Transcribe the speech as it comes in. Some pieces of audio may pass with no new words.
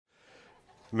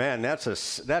Man, that's a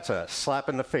slap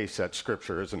in the face, that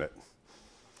scripture, isn't it?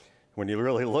 When you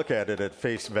really look at it at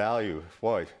face value,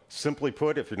 boy, simply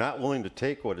put, if you're not willing to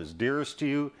take what is dearest to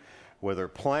you, whether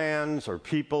plans or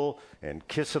people, and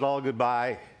kiss it all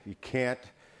goodbye, you can't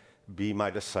be my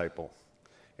disciple.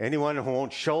 Anyone who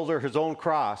won't shoulder his own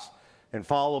cross and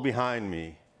follow behind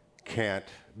me can't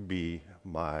be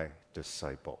my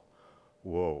disciple.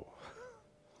 Whoa.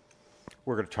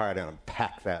 We're going to try to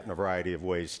unpack that in a variety of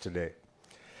ways today.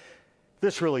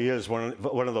 This really is one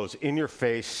of those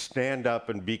in-your-face,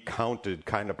 stand-up-and-be-counted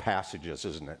kind of passages,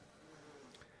 isn't it?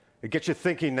 It gets you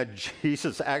thinking that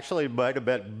Jesus actually might have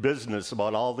meant business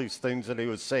about all these things that he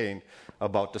was saying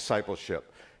about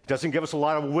discipleship. He doesn't give us a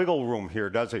lot of wiggle room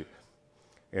here, does he?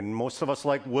 And most of us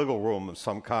like wiggle room of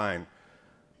some kind.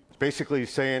 It's basically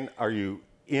saying, are you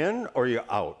in or are you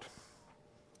out?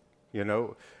 You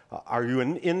know, are you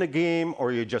in the game or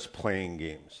are you just playing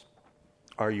games?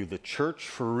 Are you the church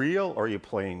for real, or are you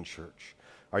playing church?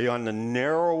 Are you on the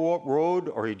narrow road,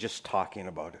 or are you just talking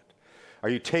about it? Are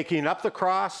you taking up the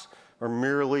cross, or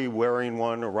merely wearing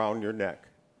one around your neck?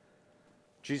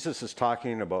 Jesus is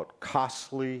talking about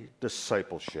costly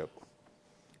discipleship,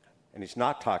 and he's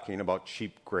not talking about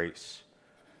cheap grace.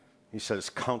 He says,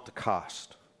 count the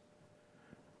cost.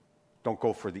 Don't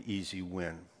go for the easy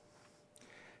win.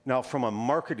 Now, from a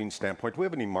marketing standpoint, do we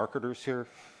have any marketers here?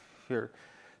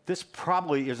 This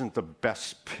probably isn't the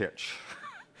best pitch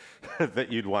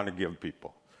that you'd want to give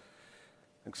people,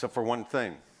 except for one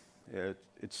thing.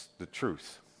 It's the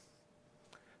truth.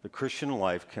 The Christian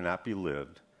life cannot be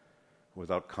lived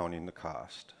without counting the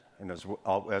cost. And as we're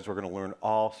going to learn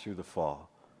all through the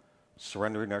fall,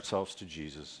 surrendering ourselves to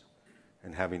Jesus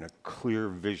and having a clear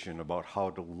vision about how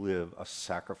to live a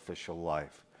sacrificial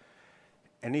life.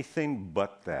 Anything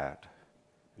but that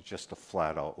is just a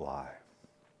flat-out lie.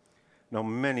 Now,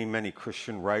 many, many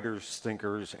Christian writers,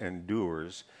 thinkers, and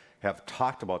doers have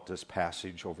talked about this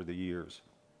passage over the years.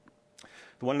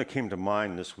 The one that came to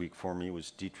mind this week for me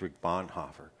was Dietrich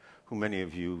Bonhoeffer, who many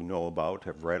of you know about,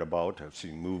 have read about, have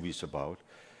seen movies about.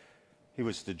 He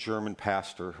was the German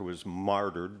pastor who was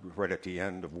martyred right at the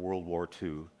end of World War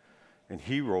II, and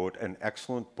he wrote an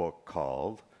excellent book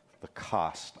called The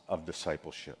Cost of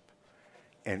Discipleship.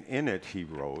 And in it he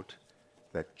wrote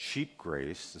that cheap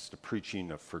grace is the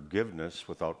preaching of forgiveness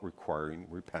without requiring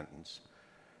repentance,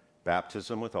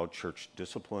 baptism without church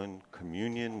discipline,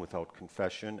 communion without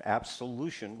confession,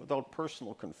 absolution without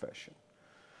personal confession.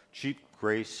 Cheap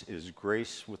grace is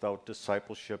grace without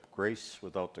discipleship, grace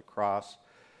without the cross,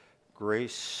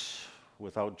 grace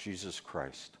without Jesus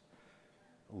Christ,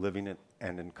 living it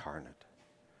and incarnate.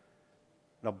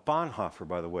 Now, Bonhoeffer,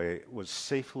 by the way, was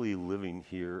safely living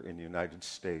here in the United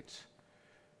States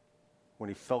when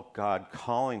he felt God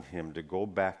calling him to go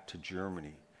back to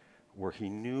Germany, where he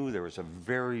knew there was a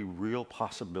very real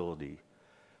possibility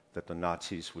that the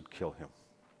Nazis would kill him.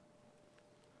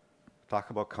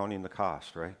 Talk about counting the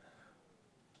cost, right?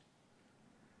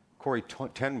 Corrie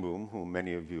ten Boom, who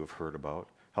many of you have heard about,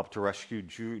 helped to rescue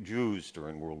Jews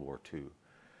during World War II.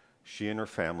 She and her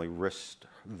family risked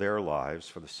their lives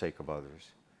for the sake of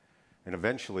others, and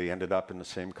eventually ended up in the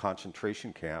same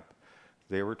concentration camp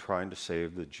they were trying to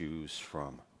save the Jews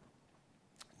from.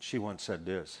 She once said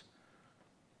this: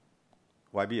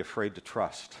 why be afraid to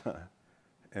trust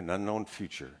an unknown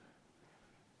future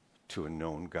to a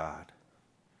known God?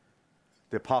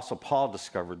 The Apostle Paul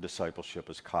discovered discipleship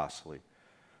as costly.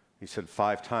 He said,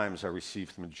 5 times I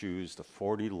received from the Jews the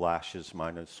 40 lashes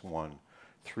minus 1.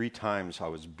 3 times I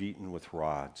was beaten with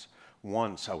rods.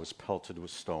 Once I was pelted with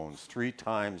stones. 3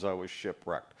 times I was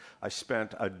shipwrecked. I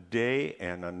spent a day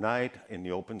and a night in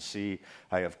the open sea.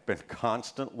 I have been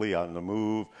constantly on the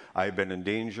move. I have been in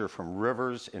danger from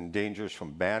rivers, in dangers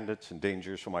from bandits, in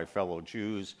dangers from my fellow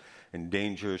Jews, in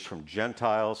dangers from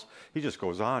Gentiles. He just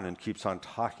goes on and keeps on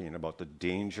talking about the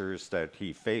dangers that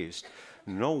he faced.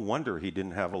 No wonder he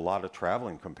didn't have a lot of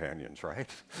traveling companions, right?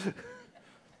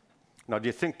 Now, do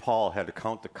you think Paul had to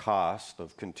count the cost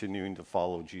of continuing to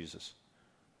follow Jesus?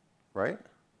 Right?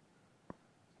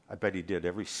 I bet he did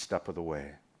every step of the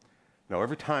way. Now,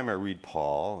 every time I read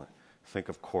Paul, think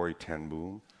of Corrie ten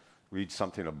Boom, read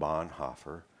something of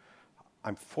Bonhoeffer,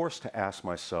 I'm forced to ask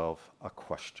myself a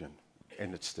question,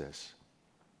 and it's this: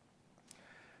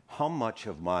 how much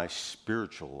of my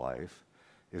spiritual life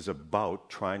is about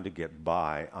trying to get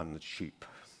by on the cheap?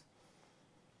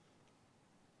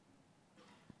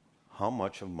 How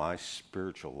much of my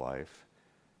spiritual life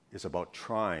is about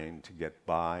trying to get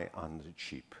by on the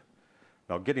cheap?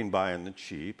 Now, getting by on the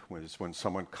cheap is when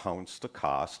someone counts the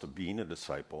cost of being a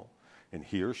disciple, and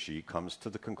he or she comes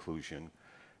to the conclusion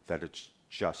that it's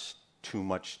just too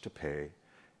much to pay,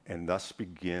 and thus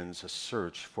begins a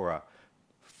search for a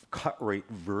cut-rate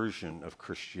version of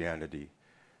Christianity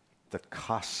that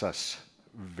costs us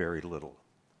very little.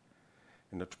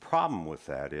 And the problem with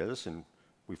that is, and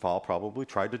we've all probably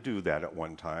tried to do that at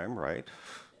one time, right?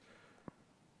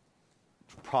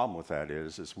 The problem with that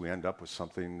is we end up with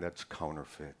something that's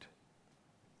counterfeit.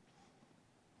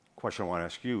 The question I want to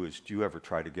ask you is, do you ever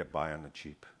try to get by on the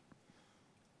cheap?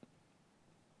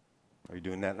 Are you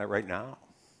doing that right now?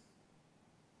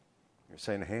 You're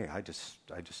saying, hey, I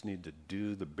just need to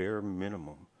do the bare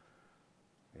minimum,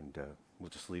 and we'll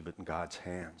just leave it in God's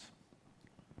hands.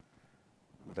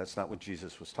 But that's not what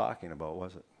Jesus was talking about,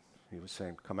 was it? He was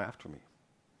saying, come after me.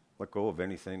 Let go of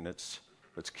anything that's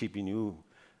keeping you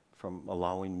from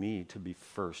allowing me to be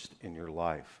first in your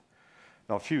life.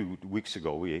 Now, a few weeks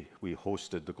ago, we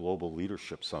hosted the Global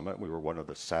Leadership Summit. We were one of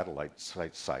the satellite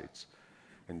sites.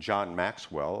 And John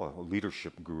Maxwell, a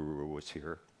leadership guru, was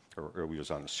here, or he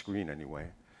was on the screen anyway.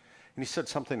 And he said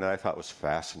something that I thought was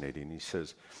fascinating. He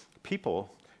says,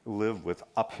 people live with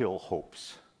uphill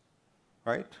hopes,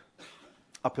 right?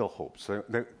 Uphill hopes.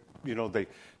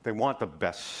 They want the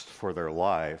best for their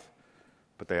life,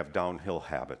 but they have downhill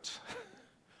habits.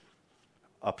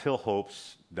 Uphill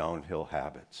hopes, downhill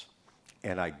habits.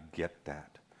 And I get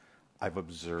that. I've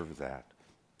observed that.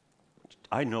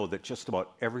 I know that just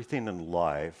about everything in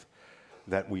life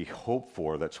that we hope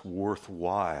for that's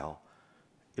worthwhile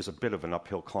is a bit of an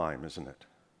uphill climb, isn't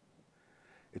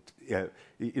it?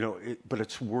 But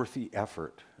it's worth the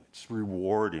effort. It's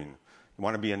rewarding. You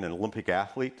want to be an Olympic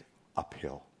athlete?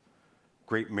 Uphill.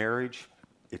 Great marriage?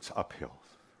 It's uphill,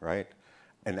 right?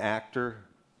 An actor?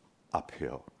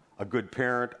 Uphill. A good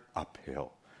parent?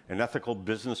 Uphill. An ethical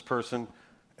business person?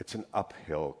 It's an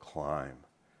uphill climb.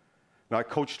 Now, I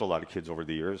coached a lot of kids over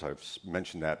the years. I've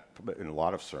mentioned that in a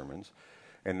lot of sermons.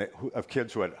 And of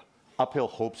kids who had uphill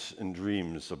hopes and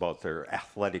dreams about their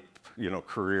athletic,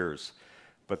 careers,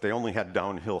 but they only had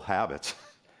downhill habits.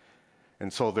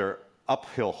 And so their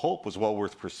uphill hope was well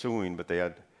worth pursuing, but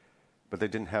they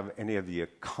didn't have any of the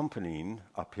accompanying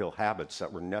uphill habits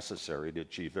that were necessary to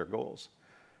achieve their goals.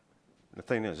 And the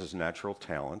thing is natural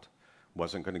talent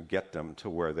wasn't going to get them to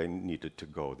where they needed to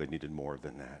go. They needed more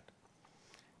than that.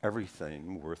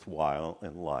 Everything worthwhile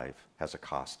in life has a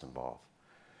cost involved.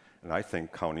 And I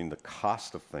think counting the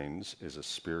cost of things is a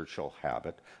spiritual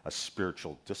habit, a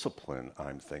spiritual discipline,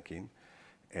 I'm thinking,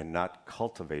 and not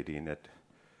cultivating it.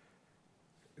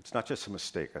 It's not just a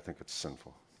mistake, I think it's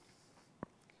sinful.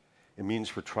 It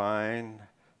means we're trying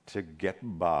to get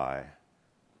by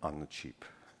on the cheap.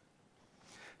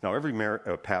 Now, every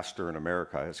pastor in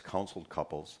America has counseled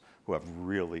couples who have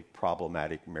really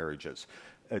problematic marriages.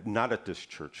 Not at this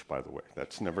church, by the way.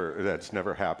 That's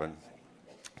never happened.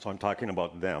 So I'm talking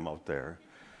about them out there.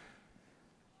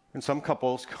 And some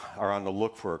couples are on the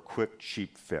look for a quick,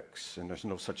 cheap fix, and there's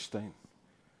no such thing.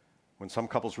 When some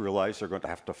couples realize they're going to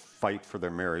have to fight for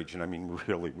their marriage, and I mean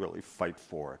really, really fight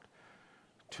for it,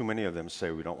 too many of them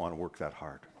say we don't want to work that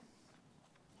hard.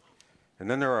 And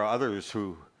then there are others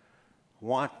who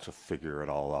want to figure it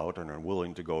all out and are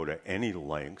willing to go to any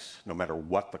lengths, no matter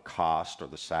what the cost or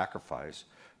the sacrifice,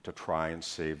 to try and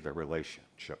save their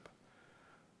relationship.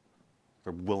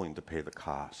 They're willing to pay the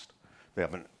cost. They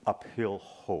have an uphill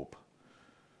hope,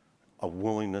 a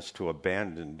willingness to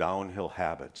abandon downhill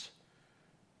habits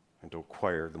and to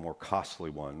acquire the more costly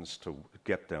ones to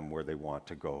get them where they want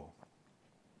to go.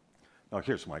 Now,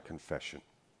 here's my confession.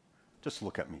 Just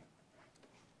look at me.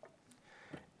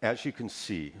 As you can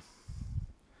see,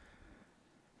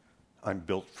 I'm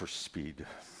built for speed.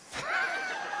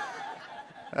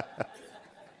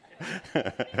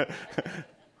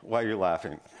 Why are you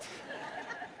laughing?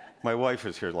 My wife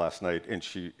was here last night, and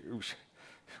she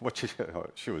was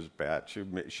bad.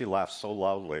 She laughed so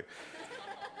loudly.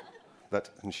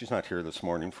 And she's not here this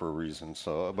morning for a reason.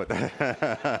 But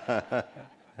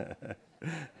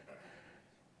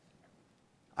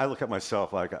I look at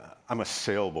myself like I'm a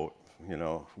sailboat,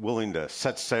 willing to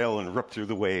set sail and rip through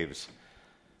the waves.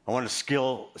 I want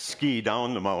to ski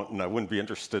down the mountain. I wouldn't be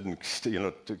interested in,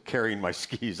 carrying my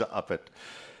skis up it.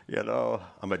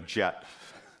 I'm a jet,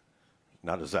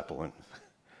 not a Zeppelin.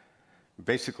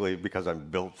 Basically, because I'm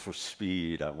built for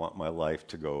speed, I want my life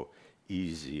to go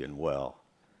easy and well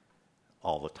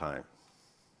all the time.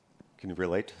 Can you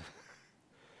relate?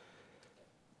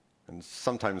 And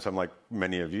sometimes I'm like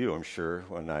many of you, I'm sure,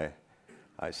 when I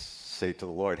say to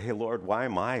the Lord, hey, Lord, why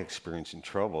am I experiencing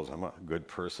troubles? I'm a good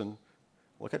person.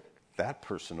 Look at that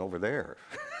person over there.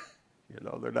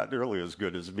 They're not nearly as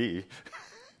good as me.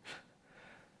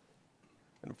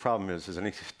 And the problem is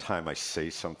any time I say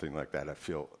something like that, I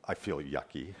feel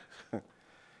yucky.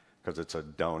 because it's a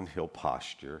downhill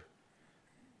posture.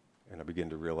 And I begin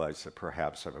to realize that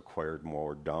perhaps I've acquired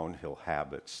more downhill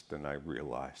habits than I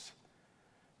realize.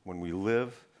 When we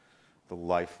live the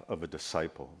life of a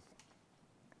disciple,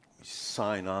 we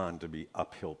sign on to be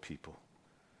uphill people.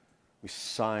 We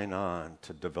sign on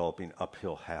to developing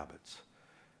uphill habits.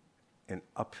 And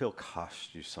uphill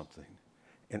costs you something.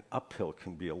 And uphill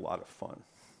can be a lot of fun.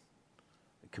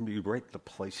 It can be right the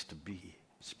place to be,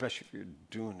 especially if you're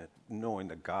doing it knowing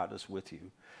that God is with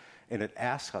you. And it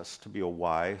asks us to be a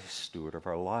wise steward of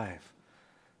our life.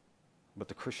 But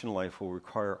the Christian life will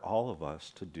require all of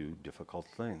us to do difficult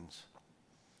things.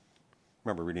 I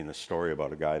remember reading a story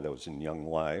about a guy that was in Young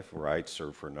Life, where I'd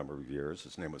served for a number of years.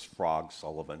 His name was Frog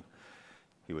Sullivan.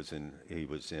 He was in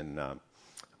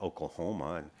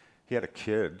Oklahoma, and he had a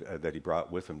kid that he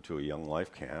brought with him to a Young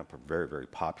Life camp, a very, very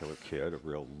popular kid, a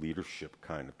real leadership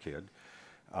kind of kid,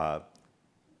 that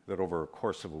over a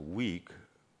course of a week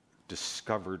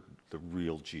discovered the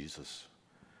real Jesus.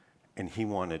 And he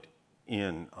wanted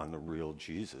in on the real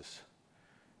Jesus.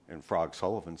 And Frog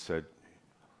Sullivan said,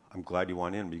 I'm glad you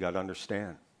want in, but you got to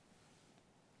understand.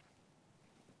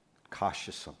 It costs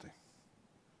you something.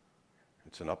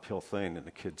 It's an uphill thing. And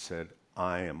the kid said,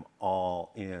 I am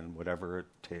all in, whatever it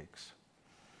takes.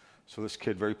 So this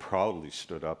kid very proudly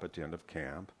stood up at the end of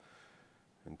camp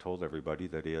and told everybody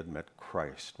that he had met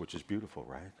Christ, which is beautiful,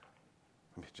 right?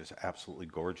 I mean, it's just absolutely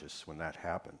gorgeous when that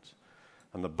happens.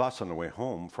 On the bus on the way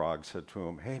home, Frog said to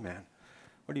him, hey, man,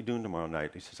 what are you doing tomorrow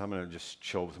night? He says, I'm going to just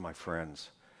chill with my friends.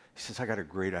 He says, I got a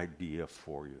great idea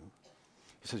for you.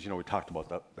 He says, we talked about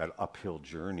that uphill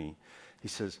journey. He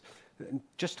says,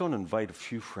 just don't invite a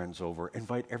few friends over.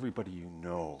 Invite everybody you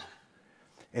know.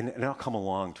 And I'll come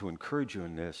along to encourage you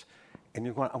in this. And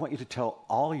I want you to tell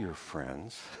all your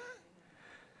friends,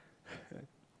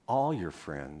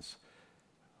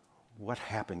 what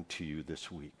happened to you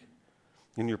this week.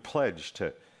 In your pledge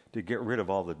to get rid of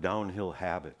all the downhill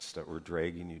habits that were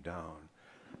dragging you down.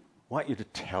 I want you to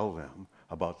tell them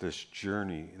about this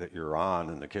journey that you're on.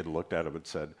 And the kid looked at him and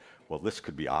said, well, this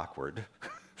could be awkward.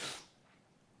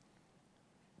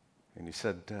 And he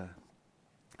said,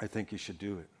 I think you should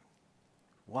do it.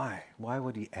 Why? Why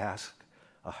would he ask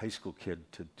a high school kid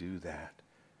to do that?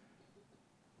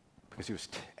 Because he was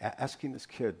asking this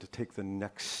kid to take the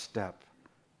next step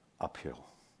uphill.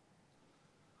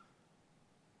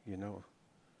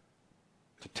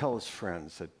 To tell his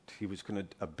friends that he was going to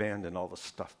abandon all the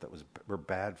stuff that were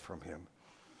bad from him.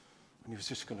 And he was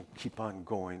just going to keep on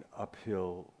going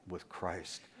uphill with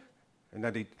Christ. And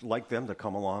that he'd like them to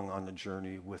come along on the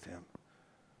journey with him.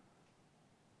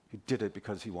 He did it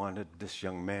because he wanted this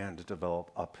young man to develop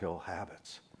uphill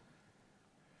habits.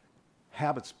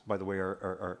 Habits, by the way,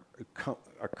 are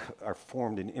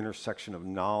formed in intersection of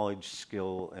knowledge,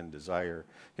 skill, and desire.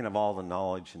 You can have all the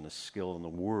knowledge and the skill in the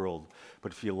world,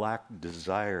 but if you lack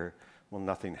desire, well,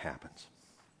 nothing happens.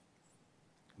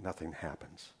 Nothing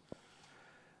happens.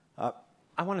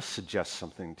 I want to suggest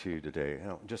something to you today,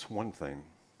 just one thing.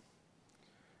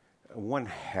 One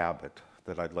habit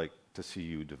that I'd like to see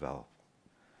you develop,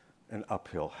 an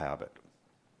uphill habit.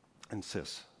 And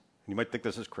sis, you might think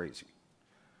this is crazy.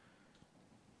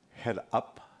 Head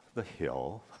up the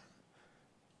hill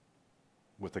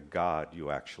with a God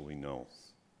you actually know.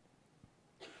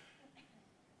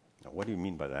 Now, what do you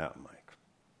mean by that, Mike?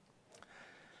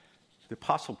 The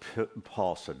Apostle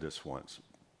Paul said this once.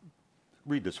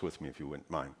 Read this with me if you wouldn't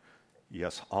mind.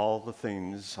 Yes, all the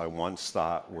things I once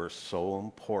thought were so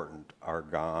important are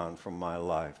gone from my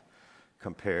life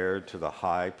compared to the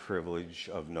high privilege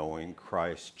of knowing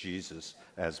Christ Jesus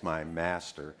as my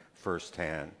master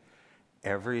firsthand.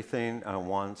 Everything I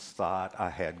once thought I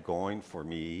had going for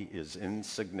me is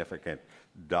insignificant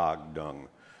dog dung.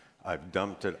 I've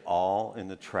dumped it all in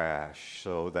the trash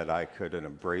so that I could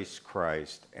embrace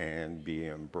Christ and be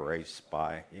embraced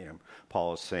by him.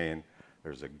 Paul is saying,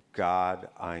 there's a God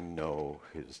I know.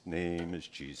 His name is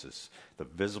Jesus, the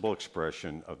visible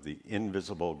expression of the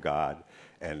invisible God,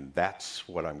 and that's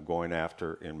what I'm going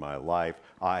after in my life.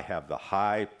 I have the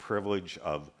high privilege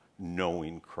of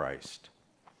knowing Christ.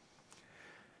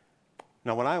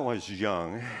 Now, when I was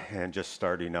young and just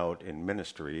starting out in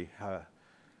ministry,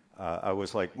 I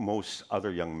was like most other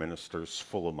young ministers,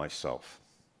 full of myself.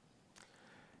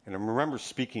 And I remember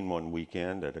speaking one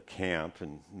weekend at a camp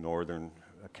in Northern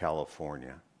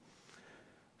California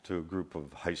to a group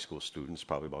of high school students,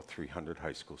 probably about 300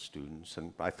 high school students,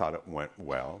 and I thought it went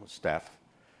well. A staff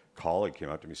colleague came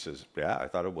up to me and says, yeah, I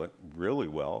thought it went really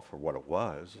well for what it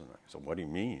was. And I said, what do you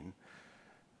mean?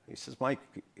 He says, Mike,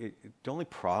 the only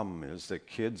problem is that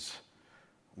kids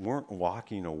weren't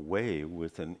walking away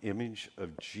with an image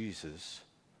of Jesus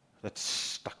that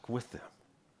stuck with them.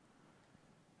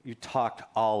 You talked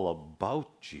all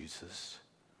about Jesus,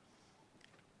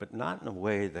 but not in a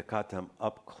way that got them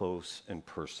up close and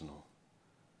personal.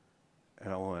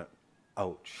 And I went,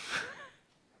 ouch.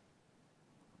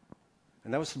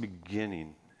 And that was the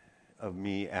beginning of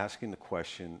me asking the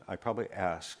question I probably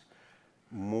asked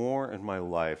more in my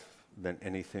life than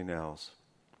anything else.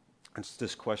 It's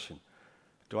this question: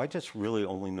 do I just really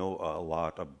only know a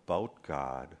lot about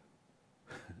God,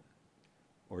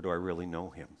 or do I really know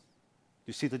him?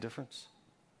 You see the difference?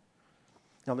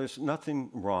 Now, there's nothing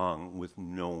wrong with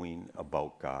knowing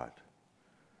about God.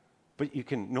 But you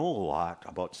can know a lot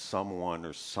about someone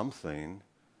or something,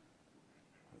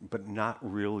 but not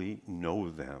really know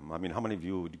them. I mean, how many of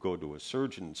you would go to a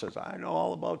surgeon and says, I know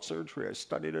all about surgery. I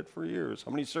studied it for years.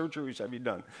 How many surgeries have you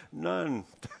done? None.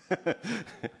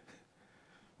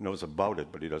 Knows about it,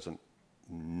 but he doesn't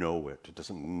know it. He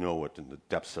doesn't know it in the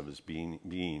depths of his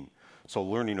being. So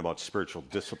learning about spiritual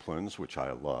disciplines, which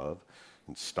I love,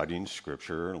 and studying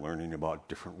Scripture and learning about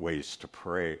different ways to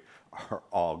pray are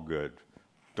all good.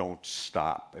 Don't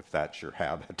stop if that's your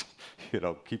habit.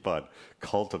 Keep on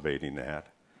cultivating that.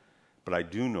 But I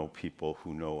do know people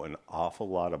who know an awful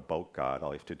lot about God.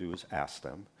 All you have to do is ask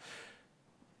them.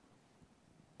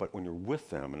 But when you're with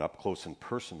them and up close and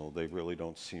personal, they really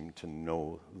don't seem to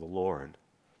know the Lord.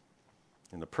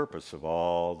 And the purpose of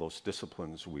all those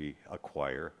disciplines we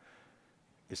acquire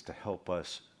is to help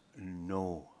us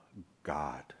know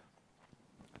God.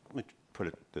 Let me put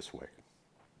it this way.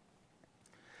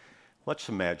 Let's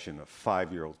imagine a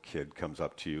 5-year-old kid comes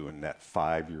up to you in that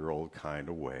 5-year-old kind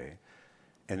of way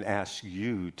and asks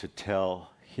you to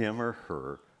tell him or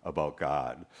her about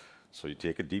God. So you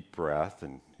take a deep breath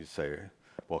and you say,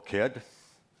 well, kid,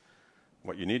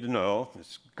 what you need to know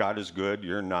is God is good,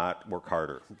 you're not, work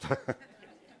harder.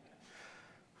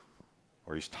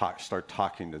 Or you start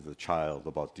talking to the child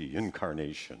about the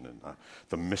incarnation and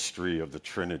the mystery of the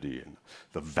Trinity and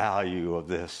the value of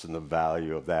this and the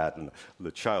value of that. And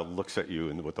the child looks at you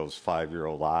with those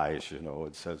 5-year-old eyes,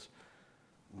 and says,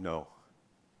 no.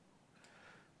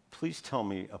 Please tell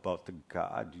me about the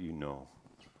God you know.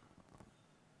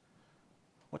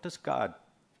 What does God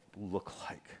look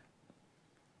like?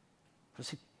 What does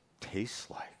he taste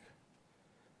like?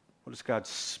 What does God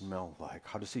smell like?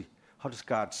 How does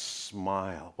God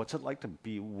smile? What's it like to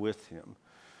be with him?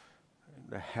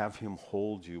 To have him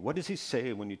hold you? What does he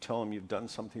say when you tell him you've done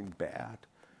something bad?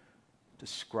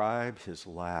 Describe his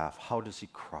laugh. How does he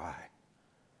cry?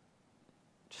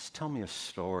 Just tell me a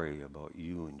story about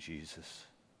you and Jesus.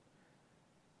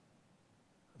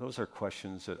 Those are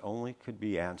questions that only could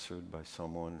be answered by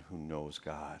someone who knows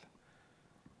God.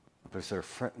 Because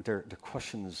they're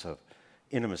questions of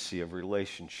intimacy, of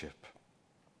relationship,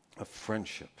 of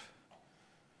friendship.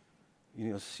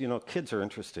 Kids are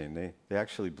interesting. They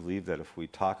actually believe that if we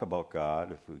talk about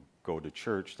God, if we go to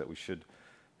church, that we should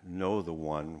know the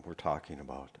one we're talking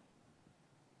about.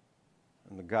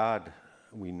 And the God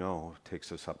we know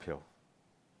takes us uphill,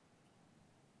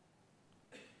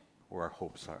 where our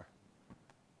hopes are.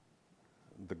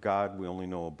 The God we only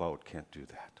know about can't do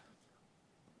that.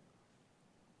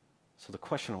 So the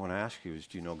question I want to ask you is,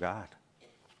 do you know God?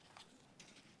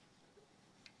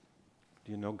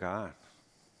 Do you know God?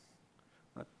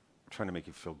 I'm not trying to make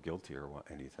you feel guilty or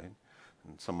anything.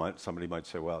 And somebody might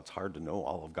say, well, it's hard to know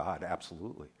all of God.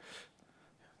 Absolutely.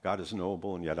 God is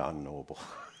knowable and yet unknowable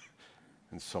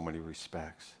in so many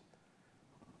respects.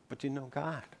 But do you know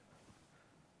God?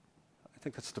 I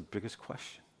think that's the biggest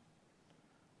question.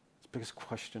 It's the biggest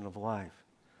question of life.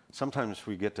 Sometimes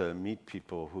we get to meet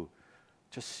people who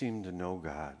just seem to know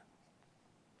God.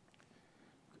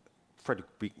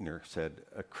 Frederick Buechner said,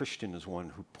 a Christian is one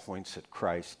who points at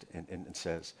Christ and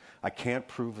says, I can't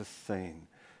prove a thing,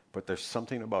 but there's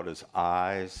something about his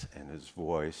eyes and his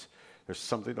voice. There's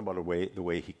something about the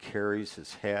way he carries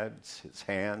his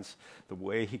hands, the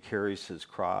way he carries his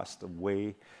cross, the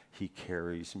way he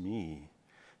carries me.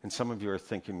 And some of you are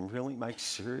thinking, really, Mike,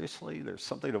 seriously? There's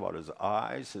something about his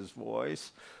eyes, his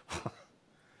voice?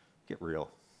 Get real.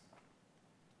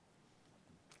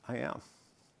 I am.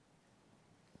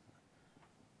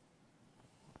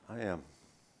 I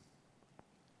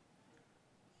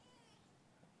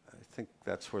think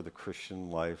that's where the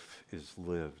Christian life is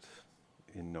lived,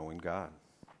 in knowing God.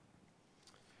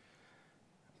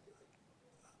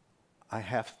 I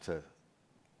have to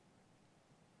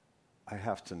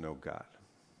know God.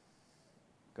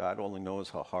 God only knows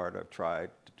how hard I've tried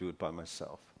to do it by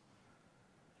myself.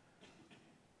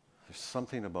 There's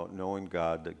something about knowing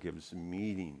God that gives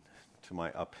meaning to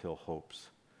my uphill hopes.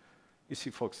 You see,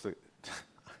 folks,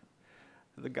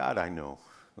 the God I know,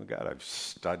 the God I've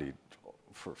studied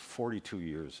for 42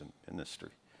 years in ministry.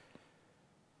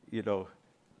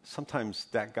 Sometimes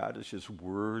that God is just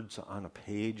words on a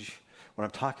page. What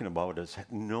I'm talking about is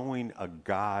knowing a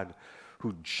God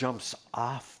who jumps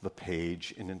off the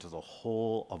page and into the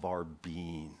whole of our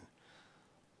being.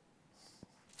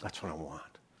 That's what I want.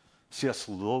 C.S.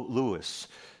 Lewis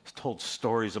told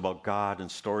stories about God and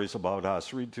stories about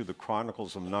us. Read through the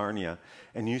Chronicles of Narnia,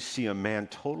 and you see a man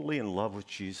totally in love with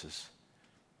Jesus.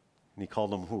 And he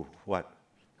called him who? What?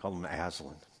 He called him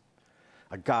Aslan.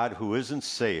 A God who isn't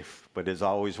safe, but is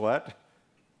always what?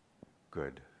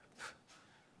 Good.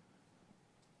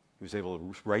 He was able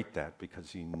to write that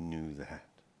because he knew that.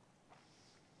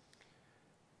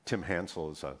 Tim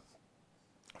Hansel is a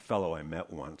fellow I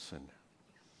met once, and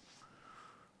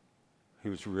he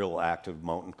was a real active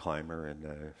mountain climber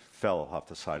and fell off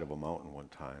the side of a mountain one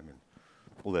time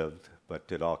and lived, but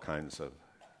did all kinds of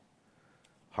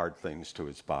hard things to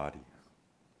his body.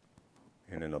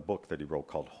 And in a book that he wrote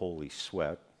called Holy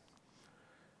Sweat,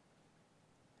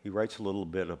 he writes a little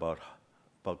bit about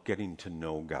getting to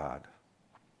know God.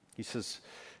 He says,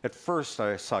 at first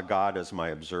I saw God as my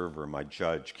observer, my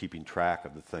judge, keeping track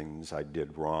of the things I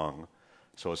did wrong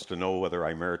so as to know whether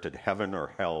I merited heaven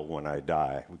or hell when I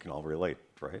die. We can all relate,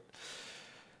 right?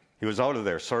 He was out of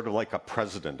there, sort of like a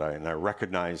president, and I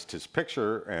recognized his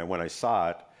picture and when I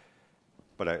saw it,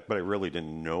 but I really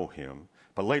didn't know him.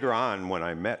 But later on, when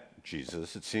I met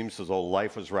Jesus, it seems as though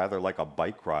life was rather like a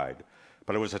bike ride.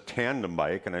 But it was a tandem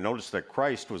bike, and I noticed that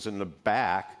Christ was in the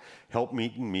back,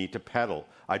 helping me to pedal.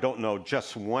 I don't know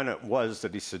just when it was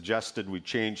that he suggested we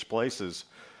change places,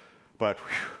 but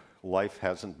life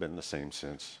hasn't been the same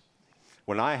since.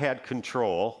 When I had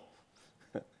control,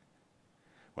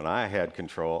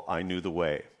 I knew the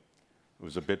way. It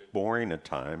was a bit boring at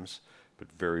times,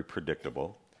 but very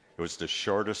predictable. It was the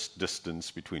shortest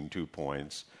distance between 2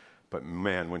 points. But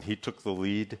man, when he took the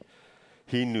lead,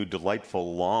 he knew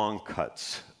delightful long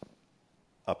cuts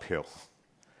uphill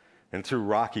and through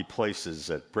rocky places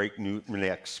at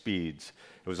breakneck speeds.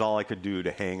 It was all I could do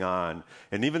to hang on.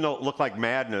 And even though it looked like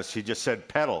madness, he just said,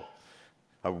 pedal.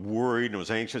 I worried and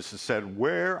was anxious and said,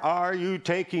 where are you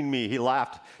taking me? He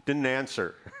laughed, didn't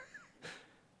answer.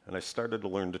 And I started to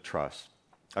learn to trust.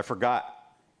 I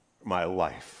forgot my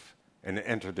life and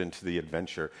entered into the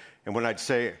adventure. And when I'd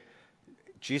say,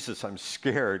 Jesus, I'm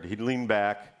scared, he'd lean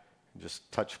back and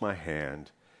just touch my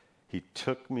hand. He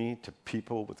took me to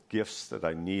people with gifts that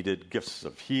I needed, gifts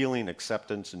of healing,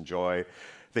 acceptance, and joy.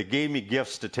 They gave me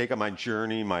gifts to take on my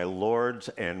journey, my Lord's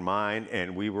and mine,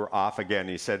 and we were off again.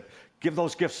 He said, give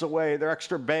those gifts away. They're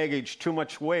extra baggage, too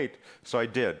much weight. So I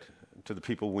did to the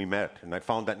people we met, and I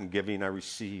found that in giving I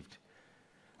received.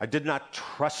 I did not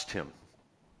trust him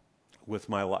with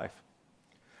my life.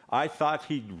 I thought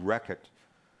he'd wreck it.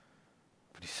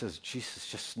 But he says Jesus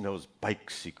just knows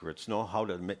bike secrets, knows how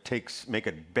to make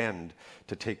it bend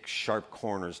to take sharp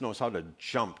corners, knows how to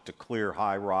jump to clear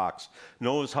high rocks,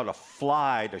 knows how to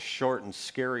fly to short and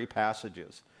scary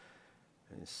passages.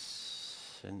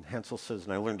 And Hansel says,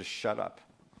 and I learned to shut up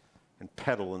and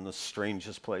pedal in the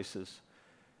strangest places.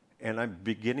 And I'm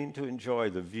beginning to enjoy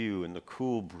the view and the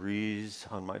cool breeze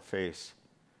on my face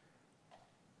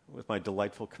with my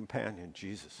delightful companion,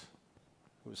 Jesus,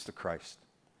 who is the Christ.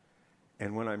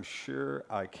 And when I'm sure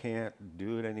I can't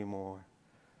do it anymore,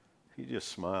 he just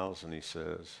smiles and he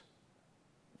says,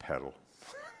 pedal.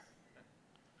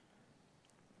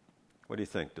 What do you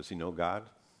think? Does he know God?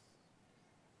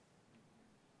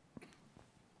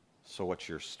 So what's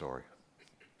your story?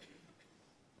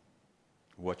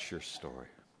 What's your story?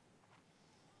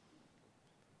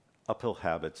 Uphill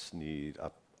hopes need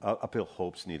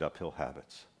uphill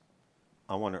habits.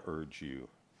 I want to urge you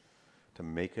to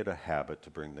make it a habit to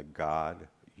bring the God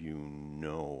you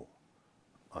know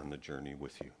on the journey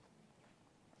with you.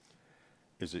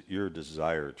 Is it your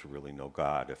desire to really know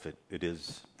God? If it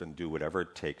is, then do whatever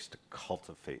it takes to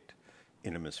cultivate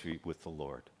intimacy with the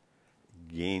Lord.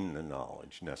 Gain the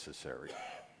knowledge necessary.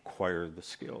 Acquire the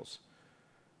skills.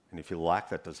 And if you lack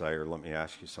that desire, let me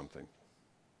ask you something.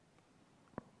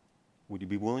 Would you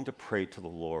be willing to pray to the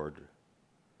Lord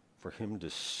for him to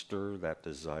stir that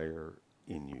desire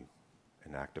in you?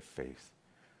 An act of faith.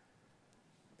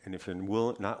 And if you're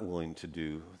not willing to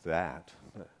do that,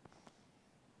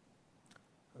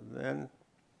 then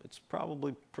it's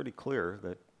probably pretty clear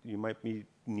that you might be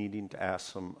needing to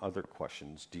ask some other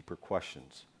questions, deeper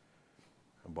questions,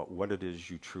 about what it is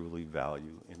you truly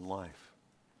value in life.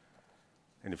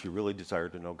 And if you really desire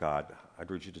to know God,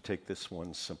 I'd urge you to take this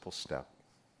one simple step.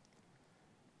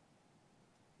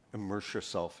 Immerse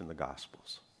yourself in the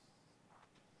Gospels.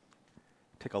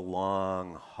 Take a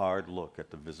long, hard look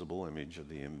at the visible image of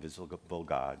the invisible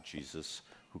God, Jesus,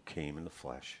 who came in the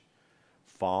flesh.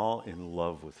 Fall in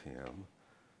love with him,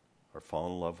 or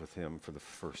fall in love with him for the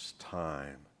first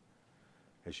time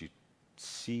as you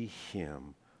see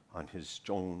him on his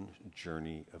own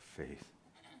journey of faith.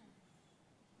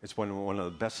 It's one of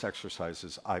the best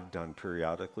exercises I've done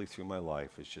periodically through my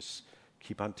life is just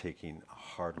keep on taking a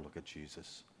hard look at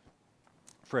Jesus.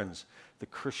 Friends, the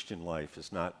Christian life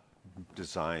is not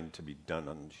designed to be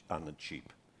done on the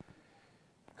cheap.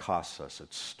 It costs us,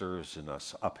 it stirs in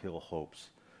us uphill hopes,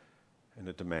 and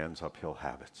it demands uphill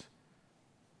habits.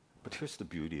 But here's the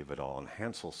beauty of it all, and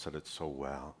Hansel said it so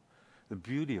well. The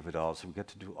beauty of it all is we get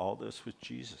to do all this with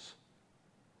Jesus.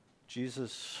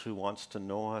 Jesus who wants to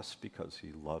know us because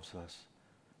he loves us.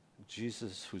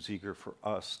 Jesus who's eager for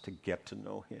us to get to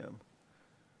know him.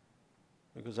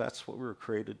 Because that's what we were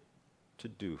created to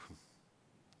do.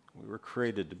 We were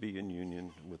created to be in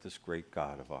union with this great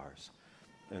God of ours.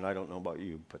 And I don't know about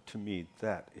you, but to me,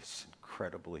 that is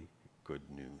incredibly good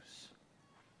news.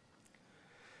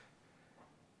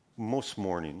 Most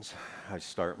mornings, I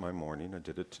start my morning, I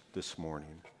did it this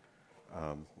morning,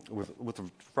 with a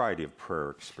variety of prayer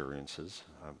experiences.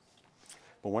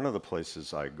 But one of the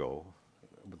places I go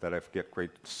that I get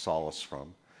great solace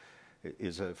from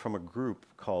is from a group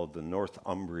called the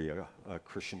Northumbria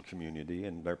Christian Community,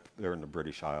 and they're in the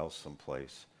British Isles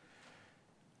someplace.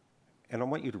 And I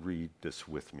want you to read this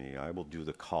with me. I will do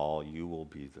the call, you will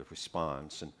be the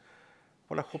response. And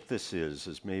what I hope this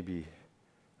is maybe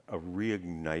a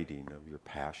reigniting of your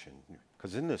passion.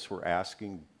 Because in this, we're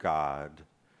asking God,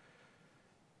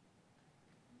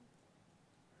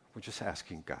 we're just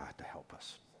asking God to help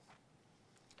us.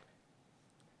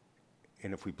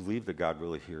 And if we believe that God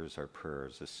really hears our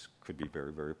prayers, this could be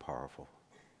very, very powerful.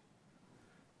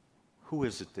 Who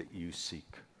is it that you seek?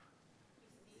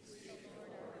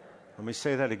 Let me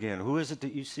say that again. Who is it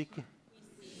that you seek?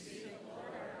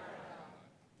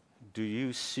 Do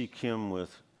you seek him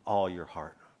with all your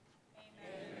heart?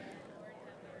 Amen.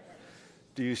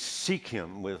 Do you seek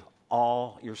him with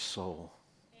all your soul?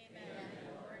 Amen.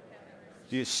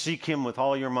 Do you seek him with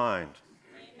all your mind?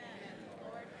 Amen.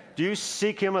 Do you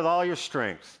seek him with all your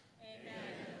strength?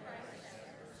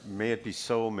 Amen. May it be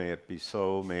so, may it be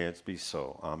so, may it be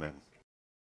so. Amen.